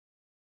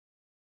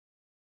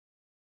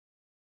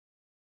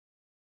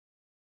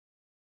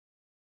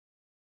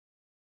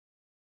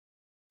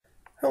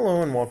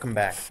Hello and welcome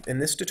back. In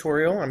this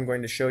tutorial I'm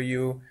going to show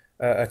you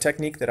a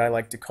technique that I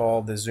like to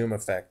call the zoom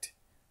effect.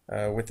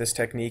 With this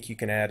technique you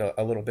can add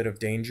a little bit of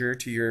danger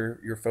to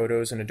your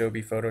photos in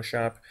Adobe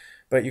Photoshop,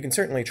 but you can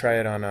certainly try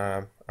it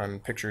on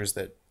pictures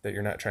that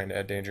you're not trying to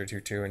add danger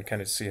to and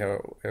kind of see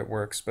how it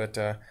works. But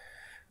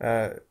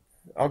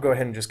I'll go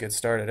ahead and just get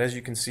started. As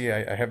you can see,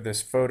 I have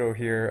this photo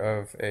here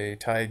of a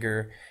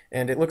tiger,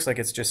 and it looks like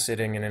it's just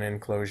sitting in an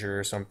enclosure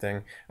or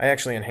something. I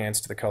actually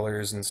enhanced the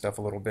colors and stuff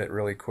a little bit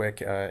really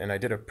quick, and I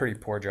did a pretty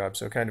poor job,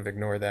 so kind of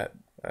ignore that,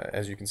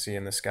 as you can see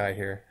in the sky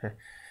here.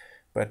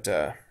 But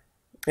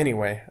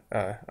anyway,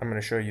 I'm going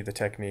to show you the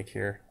technique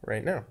here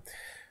right now.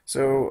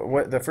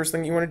 So the first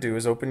thing you want to do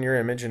is open your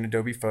image in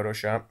Adobe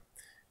Photoshop,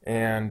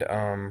 and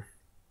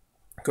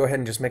go ahead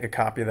and just make a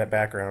copy of that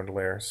background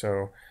layer.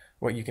 So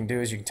what you can do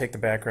is you can take the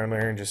background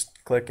layer and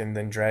just click and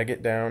then drag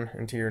it down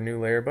into your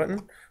new layer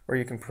button, or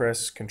you can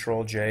press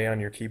Control J on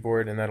your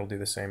keyboard and that'll do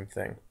the same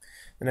thing.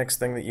 The next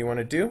thing that you want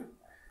to do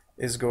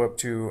is go up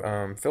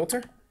to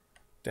Filter,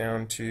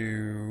 down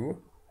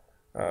to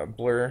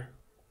Blur,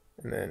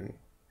 and then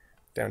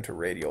down to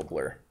Radial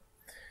Blur.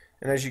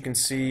 And as you can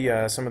see,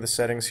 some of the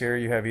settings here,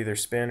 you have either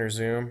spin or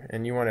zoom,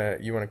 and you want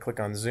to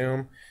click on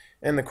zoom.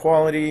 And the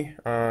quality,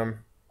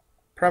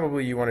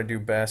 probably you want to do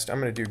best. I'm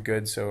going to do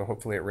good, so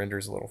hopefully it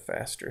renders a little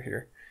faster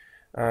here.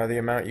 The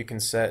amount you can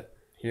set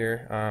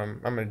here,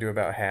 I'm going to do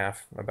about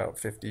half, about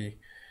 50,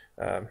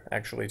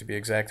 actually to be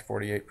exact,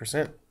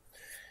 48%.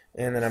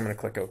 And then I'm going to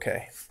click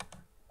OK.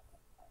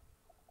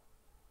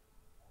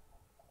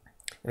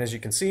 And as you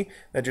can see,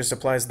 that just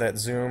applies that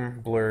zoom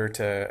blur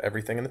to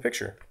everything in the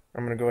picture.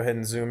 I'm going to go ahead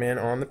and zoom in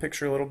on the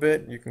picture a little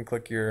bit. You can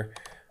click your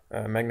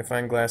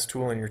magnifying glass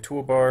tool in your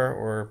toolbar,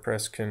 or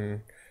press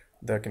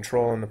the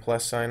control and the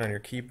plus sign on your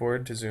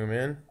keyboard to zoom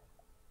in,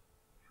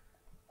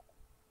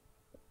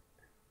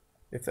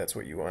 if that's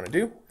what you want to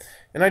do.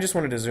 And I just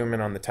wanted to zoom in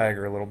on the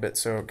tiger a little bit,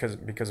 so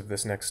because of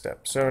this next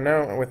step. So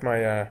now with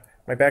my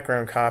my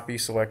background copy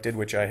selected,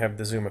 which I have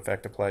the zoom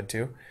effect applied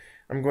to,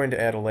 I'm going to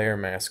add a layer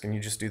mask, and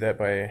you just do that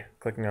by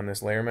clicking on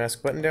this layer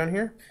mask button down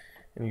here,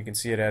 and you can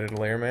see it added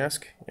a layer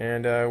mask.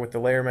 And with the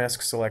layer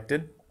mask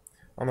selected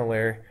on the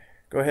layer,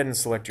 go ahead and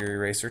select your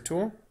eraser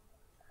tool.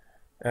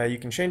 You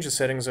can change the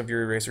settings of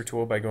your eraser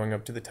tool by going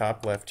up to the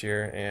top left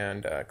here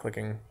and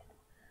clicking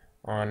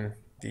on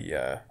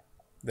the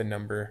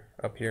number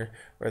up here,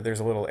 where there's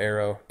a little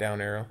arrow, down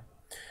arrow.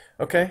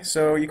 Okay,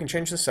 so you can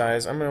change the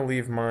size. I'm going to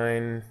leave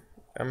mine,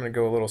 I'm going to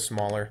go a little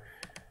smaller,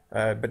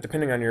 but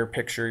depending on your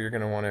picture, you're going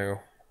to want to,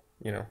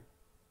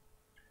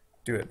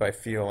 do it by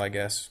feel, I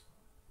guess,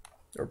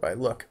 or by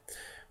look.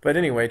 But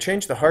anyway,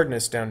 change the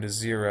hardness down to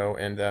 0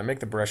 and make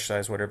the brush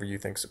size whatever you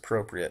think is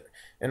appropriate.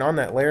 And on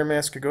that layer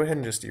mask, go ahead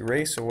and just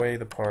erase away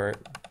the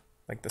part,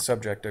 like the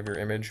subject of your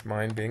image,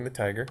 mine being the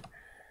tiger.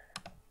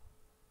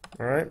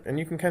 Alright, and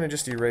you can kind of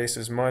just erase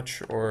as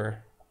much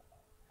or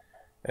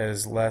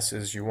as less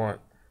as you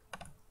want.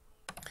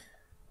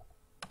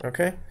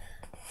 Okay,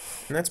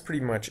 and that's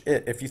pretty much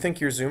it. If you think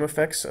your zoom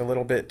effect's a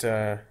little bit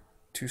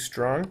too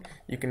strong,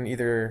 you can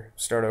either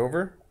start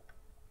over.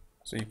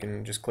 So you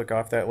can just click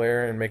off that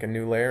layer and make a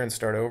new layer and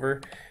start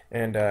over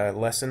and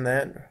lessen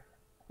that,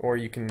 or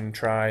you can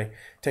try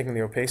taking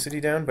the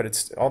opacity down,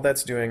 but all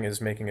that's doing is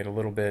making it a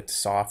little bit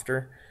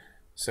softer.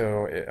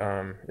 So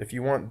if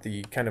you want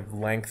the kind of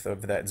length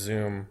of that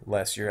zoom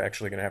less, you're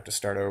actually going to have to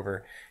start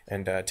over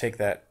and take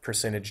that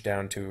percentage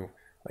down to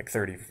like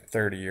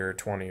 30 or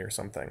 20 or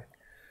something.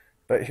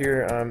 But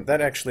here,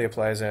 that actually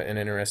applies an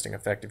interesting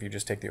effect if you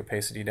just take the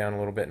opacity down a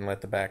little bit and let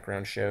the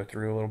background show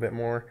through a little bit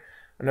more.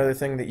 Another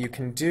thing that you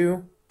can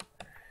do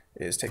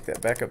is take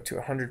that back up to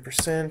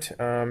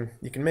 100%.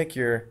 You can make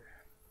your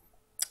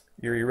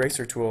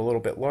eraser tool a little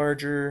bit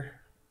larger.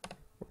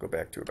 We'll go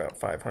back to about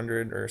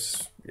 500 or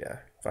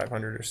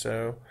 500 or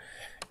so,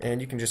 and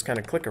you can just kind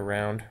of click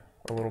around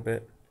a little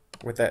bit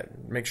with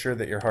that. Make sure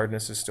that your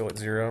hardness is still at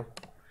 0,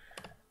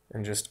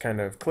 and just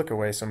kind of click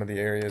away some of the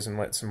areas and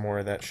let some more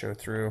of that show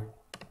through.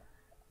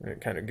 And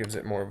it kind of gives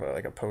it more of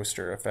like a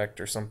poster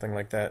effect or something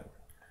like that.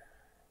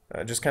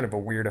 Just kind of a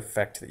weird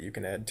effect that you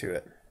can add to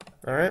it.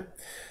 Alright,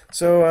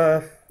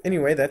 so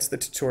anyway, that's the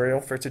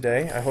tutorial for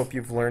today. I hope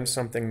you've learned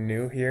something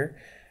new here.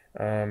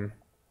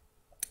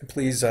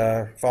 Please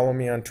follow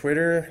me on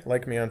Twitter,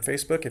 like me on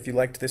Facebook. If you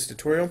liked this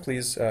tutorial,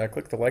 please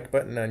click the like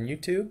button on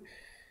YouTube.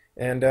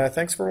 And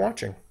thanks for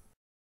watching.